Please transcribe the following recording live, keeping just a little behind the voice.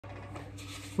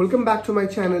Welcome back to my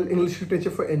channel English Literature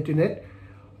for Internet.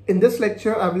 In this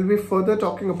lecture, I will be further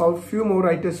talking about few more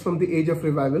writers from the Age of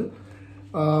Revival.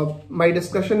 My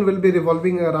discussion will be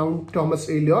revolving around Thomas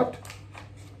Elyott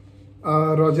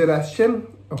Roger Ascham,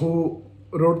 who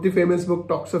wrote the famous book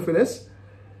Toxophilus,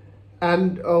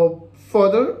 and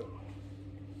further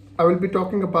I will be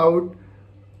talking about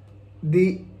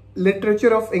the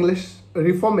literature of English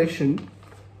Reformation,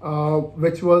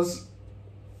 which was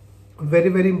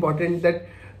very important, that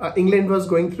England was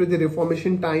going through the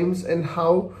Reformation times and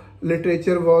how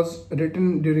literature was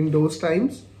written during those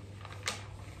times.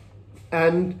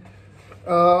 And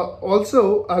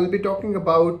also I'll be talking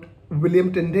about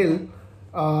William Tyndale,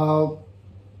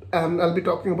 and I'll be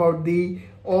talking about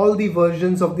all the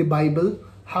versions of the Bible,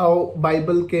 how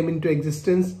Bible came into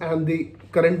existence, and the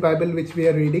current Bible which we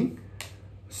are reading.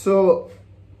 So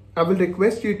I will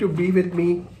request you to be with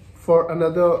me for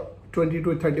another 20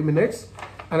 to 30 minutes,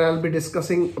 and I'll be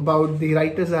discussing about the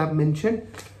writers I have mentioned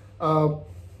one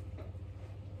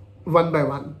by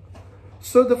one.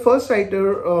 So the first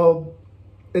writer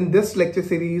in this lecture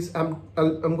series I'm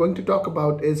going to talk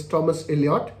about is Thomas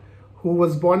Elyott, who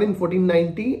was born in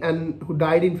 1490 and who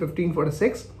died in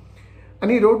 1546. And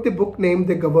he wrote the book named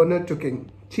The Governor to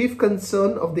King. Chief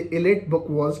concern of the Elyott book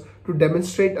was to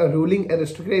demonstrate a ruling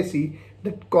aristocracy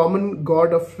that common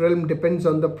god of realm depends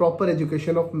on the proper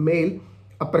education of male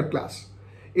upper class.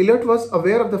 Elyott was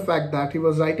aware of the fact that he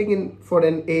was writing for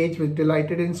an age which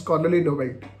delighted in scholarly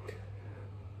novelty.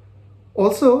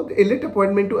 Also, the Elyott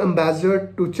appointment to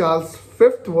ambassador to Charles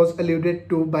V was alluded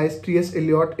to by T.S.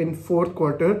 Eliot in fourth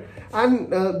quarter, and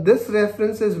this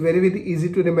reference is very easy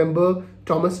to remember.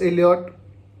 Thomas Elyott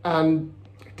and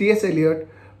T.S. Eliot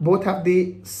both have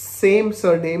the same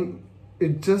surname,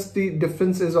 it's just the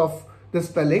differences of the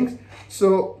spellings.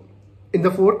 So in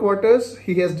the four quarters,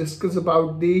 he has discussed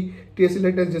about T.S.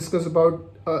 Eliot has discussed about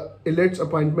Elyot's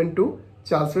appointment to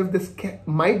Charles V. This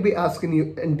might be asked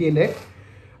in NTA.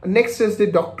 Next is the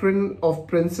Doctrine of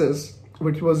Princes,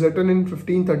 which was written in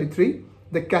 1533.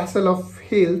 The Castle of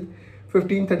Held,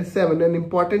 1537, an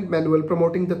important manual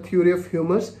promoting the theory of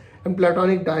humours and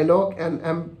Platonic dialogue,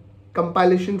 and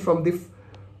compilation from the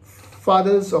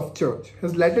Fathers of Church.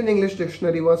 His Latin English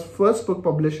dictionary was first book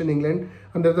published in England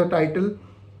under the title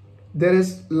There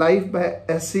is Life by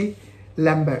S.C.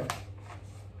 Lambert.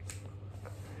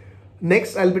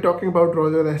 Next, I'll be talking about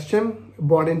Roger Ascham,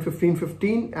 born in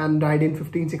 1515 and died in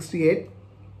 1568.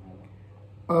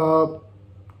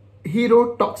 He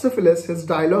wrote Toxophilus, his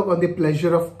dialogue on the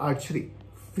pleasure of archery,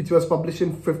 which was published in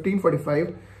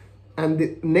 1545. And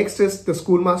the next is The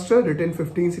Schoolmaster, written in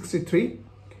 1563.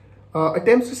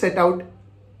 Attempts to set out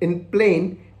in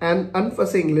plain and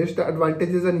unfussy English the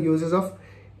advantages and uses of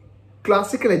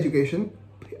classical education,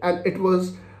 and it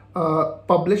was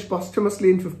published posthumously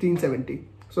in 1570.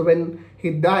 So when he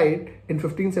died in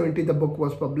 1570, the book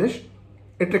was published.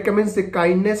 It recommends the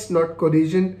kindness, not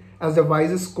coercion, as the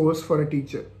wisest course for a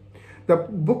teacher. The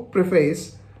book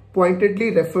preface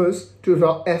pointedly refers to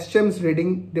Ascham's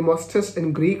reading Demosthenes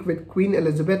in Greek with Queen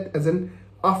Elizabeth as an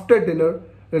after-dinner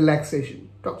relaxation.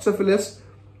 Toxophilus,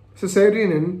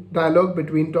 Caesarean dialogue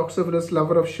between Toxophilus,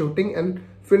 lover of shooting, and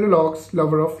Philologus,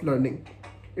 lover of learning.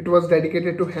 It was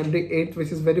dedicated to Henry VIII,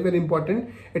 which is very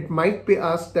important. It might be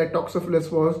asked that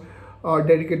Toxophilus was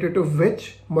dedicated to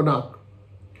which monarch.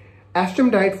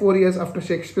 Ascham died 4 years after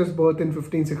Shakespeare's birth in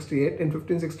 1568. In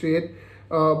 1568,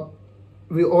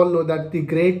 we all know that the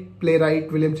great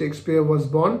playwright William Shakespeare was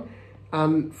born,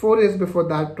 and 4 years before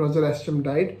that, Roger Ascham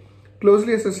died.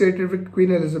 Closely associated with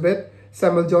Queen Elizabeth,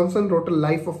 Samuel Johnson wrote a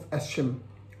life of Ascham.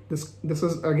 This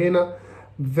is again a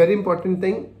very important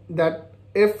thing, that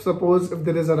if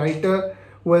there is a writer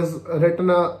who has written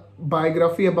a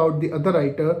biography about the other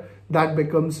writer, that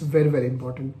becomes very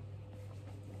important.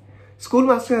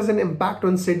 Schoolmaster has an impact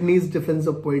on Sydney's defense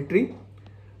of poetry.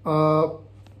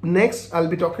 Next, I'll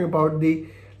be talking about the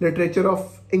literature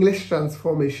of English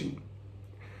transformation.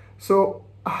 So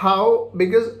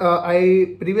because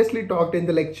I previously talked in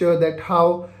the lecture that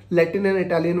how Latin and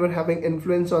Italian were having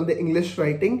influence on the English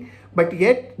writing, but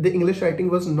yet the English writing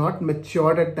was not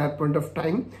matured at that point of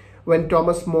time when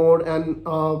Thomas More and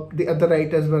the other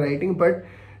writers were writing. But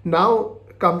now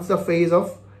comes the phase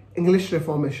of English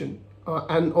Reformation,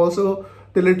 and also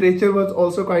the literature was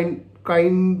also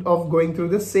kind of going through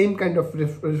the same kind of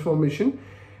reformation.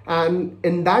 And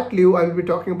in that lieu, I will be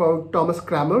talking about Thomas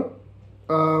Cranmer,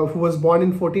 who was born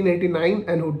in 1489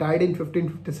 and who died in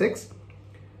 1556.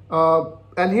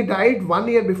 And he died 1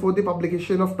 year before the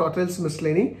publication of Tottel's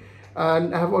Miscellany.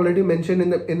 And I have already mentioned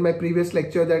in my previous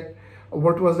lecture that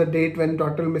what was the date when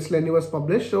Tottel's Miscellany was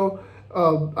published. So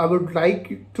I would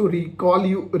like to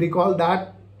recall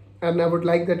that and I would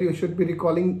like that you should be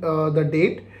recalling the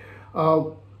date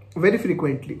very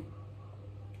frequently.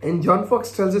 And John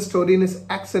Foxe tells a story in his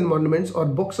Acts and Monuments or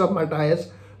Books of Matthias,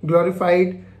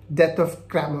 glorified death of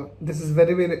Cranmer. This is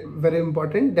very, very, very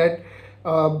important, that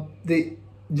the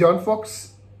John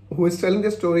Foxe, who is telling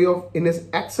the story of in his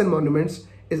Acts and Monuments,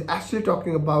 is actually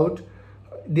talking about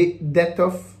the death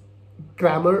of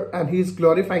Cranmer, and he is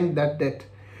glorifying that death.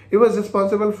 He was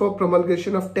responsible for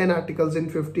promulgation of 10 articles in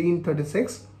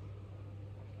 1536.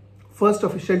 First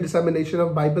official dissemination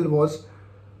of Bible was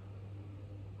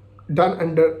done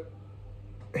under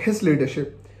his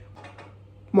leadership.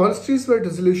 Monasteries were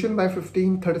dissolution by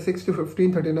 1536 to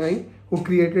 1539, who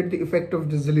created the effect of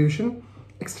dissolution,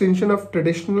 extinction of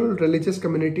traditional religious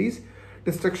communities,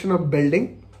 destruction of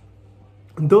building.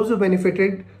 Those who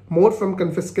benefited more from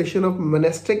confiscation of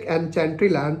monastic and chantry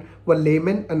land were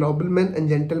laymen and noblemen and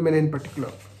gentlemen in particular.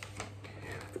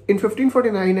 In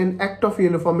 1549, an Act of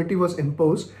Uniformity was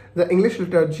imposed, the English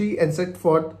liturgy, and set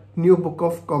forth new Book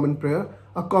of Common Prayer.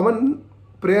 A common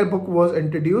prayer book was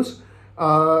introduced,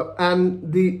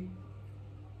 and the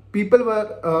people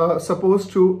were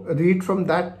supposed to read from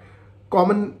that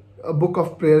common book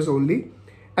of prayers only.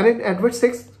 And in Edward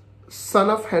VI, son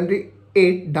of Henry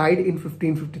VIII, died in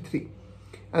 1553.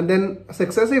 And then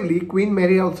successively, Queen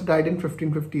Mary also died in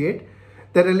 1558.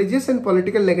 The religious and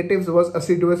political negatives was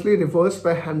assiduously reversed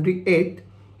by Henry VIII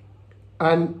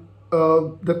and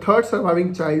the third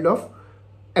surviving child of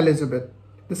Elizabeth.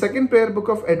 The second prayer book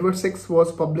of Edward VI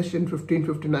was published in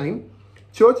 1559.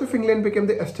 Church of England became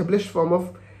the established form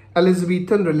of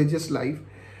Elizabethan religious life.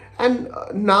 And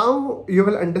now you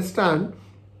will understand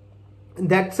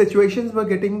that situations were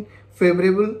getting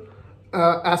favorable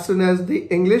as soon as the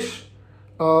English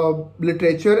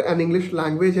literature and English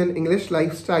language and English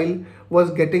lifestyle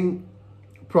was getting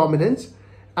prominence,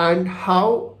 and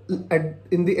how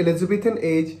in the Elizabethan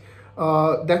age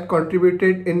that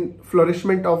contributed in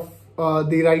flourishment of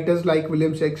the writers like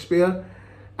William Shakespeare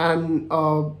and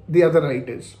the other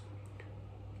writers.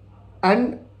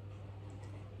 And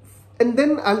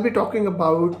then I'll be talking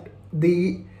about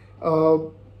the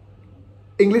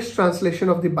English translation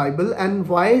of the Bible and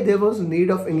why there was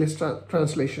need of English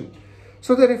translation.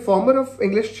 So the reformer of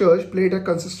English church played a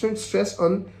consistent stress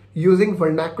on using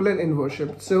vernacular in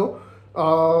worship. So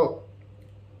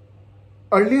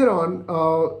earlier on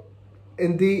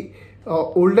in the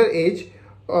older age,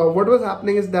 what was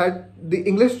happening is that the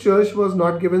English church was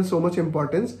not given so much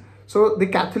importance. So the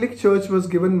Catholic church was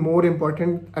given more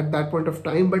importance at that point of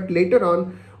time. But later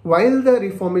on, while the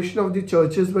reformation of the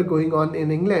churches were going on in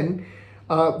England,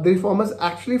 the reformers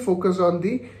actually focused on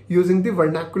the using the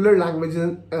vernacular language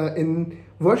in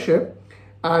worship.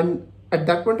 And at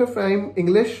that point of time,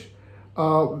 English,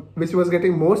 which was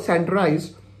getting more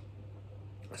standardized,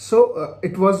 so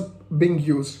it was being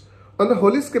used. On the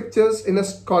Holy Scriptures in a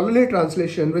scholarly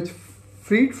translation which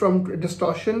freed from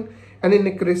distortion and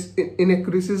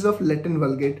inaccuracies of Latin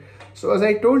Vulgate. So as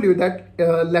I told you that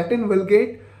Latin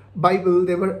Vulgate Bible,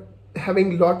 they were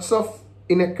having lots of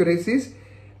inaccuracies,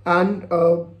 and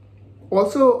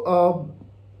also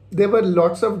there were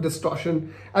lots of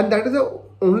distortion, and that is the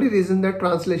only reason that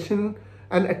translation,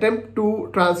 an attempt to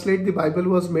translate the Bible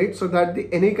was made, so that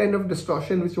any kind of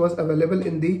distortion which was available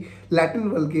in the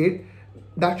Latin Vulgate,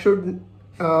 that should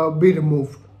be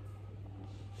removed.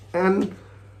 And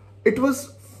it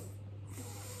was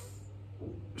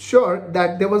sure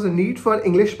that there was a need for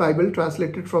English Bible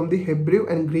translated from the Hebrew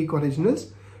and Greek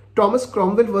originals. Thomas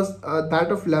Cromwell was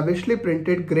that of lavishly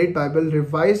printed Great Bible,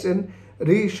 revised and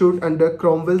reissued under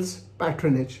Cromwell's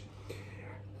patronage.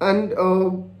 And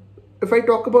if I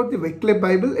talk about the Wycliffe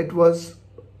Bible, it was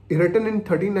written in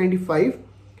 1395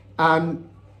 and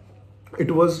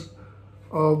it was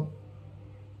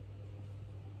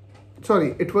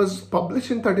it was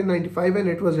published in 1395 and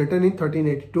it was written in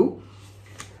 1382.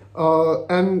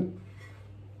 And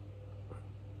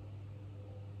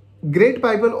Great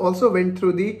Bible also went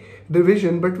through the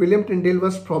revision, but William Tyndale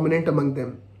was prominent among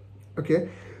them. Okay,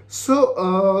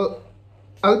 so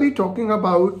I'll be talking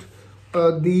about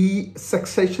the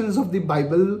successions of the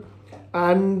Bible,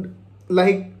 and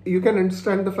like you can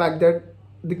understand the fact that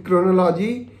the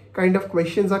chronology kind of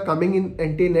questions are coming in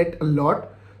NTA Net a lot.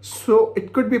 So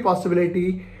it could be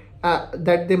possibility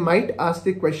that they might ask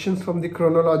the questions from the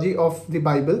chronology of the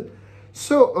Bible.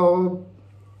 So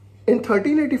in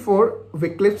 1384,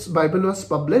 Wycliffe's Bible was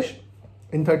published.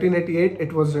 In 1388,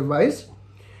 it was revised.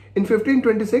 In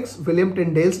 1526, William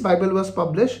Tyndale's Bible was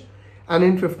published. And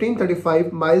in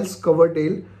 1535, Miles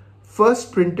Coverdale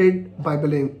first printed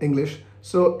Bible in English.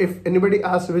 So if anybody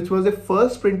asks which was the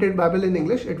first printed Bible in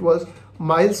English, it was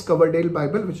Miles Coverdale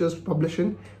Bible, which was published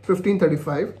in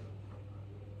 1535.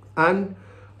 And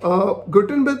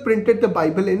Gutenberg printed the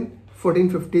Bible in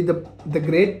 1450. The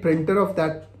great printer of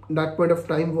that point of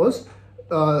time was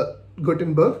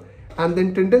Gutenberg. And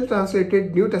then Tyndale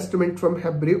translated New Testament from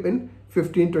Hebrew in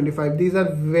 1525. These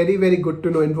are very, very good to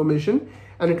know information,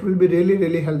 and it will be really,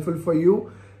 really helpful for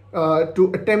you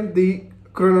to attempt the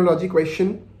chronology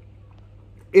question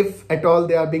if at all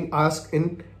they are being asked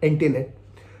in NTA.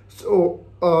 So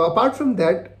apart from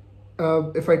that,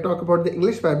 if I talk about the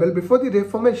English Bible, before the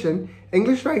Reformation,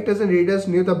 English writers and readers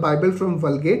knew the Bible from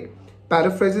Vulgate,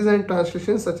 paraphrases and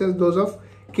translations such as those of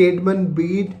Caedmon,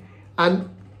 Bede, and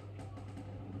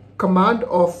command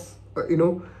of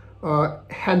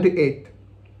Henry VIII.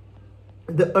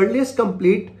 The earliest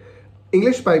complete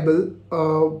English Bible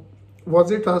was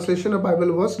the translation of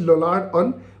Bible was Lollard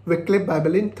on Wycliffe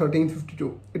Bible in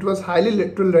 1352. It was highly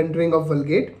literal rendering of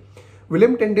Vulgate.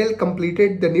 William Tyndale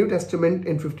completed the New Testament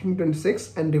in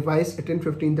 1526 and revised it in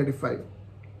 1535.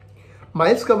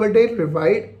 Miles Coverdale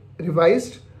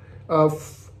revised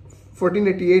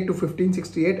 1488 to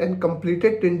 1568 and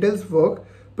completed Tyndale's work,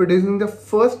 producing the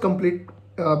first complete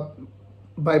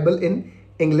Bible in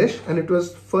English, and it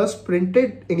was first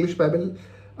printed English Bible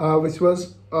which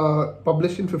was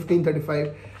published in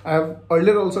 1535. I have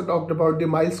earlier also talked about the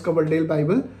Miles Coverdale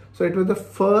Bible. So it was the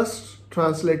first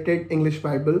translated English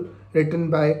Bible written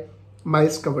by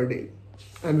Miles Coverdale,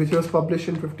 and which was published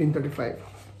in 1535.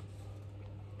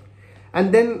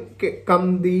 And then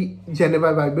come the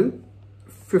Geneva Bible,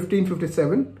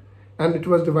 1557, and it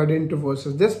was divided into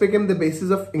verses. This became the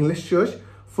basis of English Church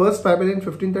first Bible in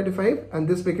 1535, and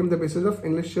this became the basis of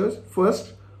English Church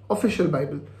first official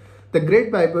Bible. The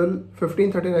Great Bible,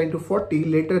 1539 to 40,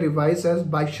 later revised as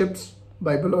Bishop's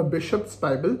Bible or Bishop's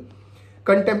Bible.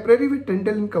 Contemporary with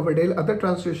Tyndale and Coverdale, other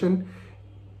translations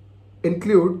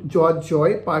include George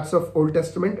Joy, parts of Old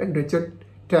Testament, and Richard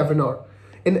Taverner.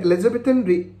 In Elizabethan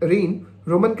reign,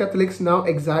 Roman Catholics now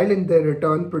exiled in their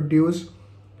return produced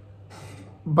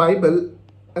Bible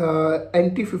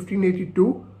NT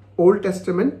 1582, Old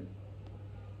Testament,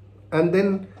 and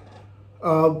then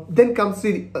comes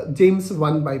the James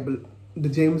I Bible. The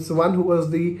James I, who was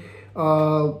the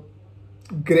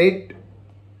great,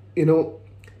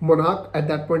 monarch at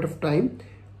that point of time.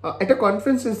 At a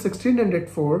conference in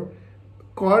 1604,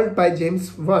 called by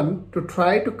James I to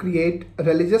try to create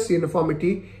religious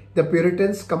uniformity, the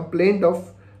Puritans complained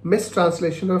of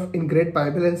mistranslation of in Great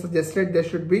Bible and suggested there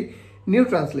should be new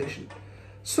translation.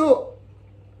 So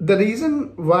the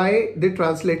reason why they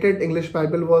translated English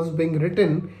Bible was being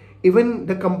written, even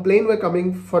the complaint were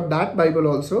coming for that Bible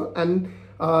also, and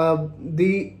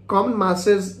the common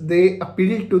masses, they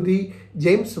appealed to the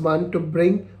James I to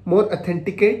bring more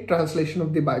authenticate translation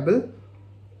of the Bible.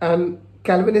 And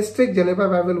Calvinistic Geneva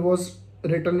Bible was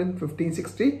written in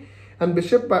 1560, and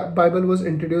Bishop Bible was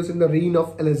introduced in the reign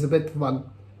of Elizabeth I.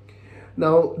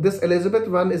 Now this Elizabeth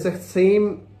I is the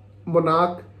same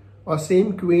monarch or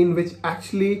same queen which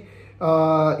actually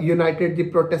united the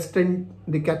Protestant,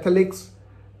 the Catholics,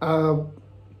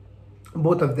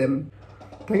 both of them.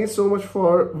 Thank you so much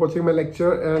for watching my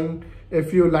lecture, and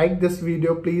if you like this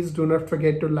video, please do not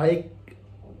forget to like,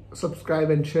 subscribe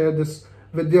and share this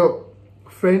with your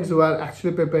friends who are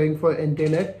actually preparing for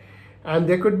NTA. And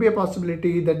there could be a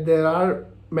possibility that there are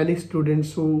many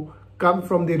students who come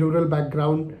from the rural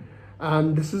background,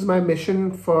 and this is my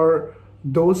mission for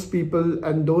those people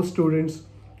and those students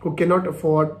who cannot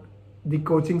afford the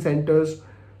coaching centers.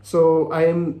 So I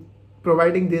am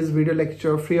providing this video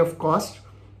lecture free of cost,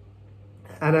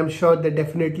 and I'm sure that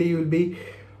definitely you will be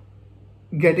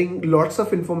getting lots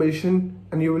of information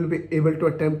and you will be able to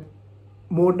attempt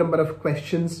more number of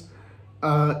questions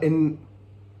in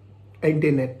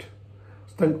NTA.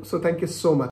 So thank you so much.